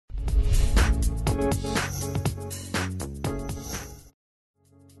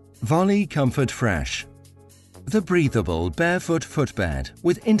Woly Comfort Fresh. The breathable barefoot footbed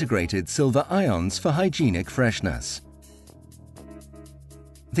with integrated silver ions for hygienic freshness.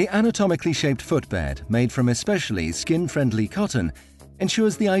 The anatomically shaped footbed, made from especially skin-friendly cotton,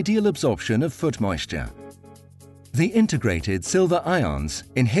 ensures the ideal absorption of foot moisture. The integrated silver ions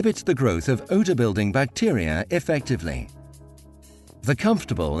inhibit the growth of odor-building bacteria effectively. The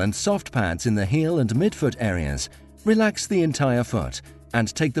comfortable and soft pads in the heel and midfoot areas relax the entire foot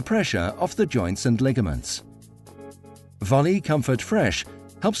and take the pressure off the joints and ligaments. Woly Comfort Fresh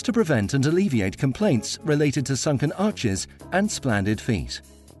helps to prevent and alleviate complaints related to sunken arches and splanded feet.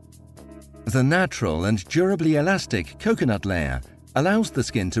 The natural and durably elastic coconut layer allows the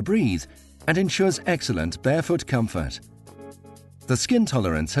skin to breathe and ensures excellent barefoot comfort. The skin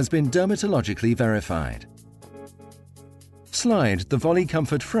tolerance has been dermatologically verified. Slide the Woly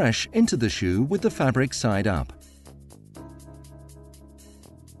Comfort Fresh into the shoe with the fabric side up.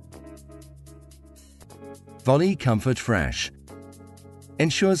 Woly Comfort Fresh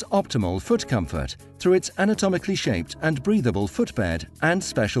ensures optimal foot comfort through its anatomically shaped and breathable footbed and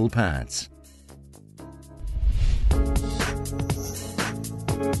special pads.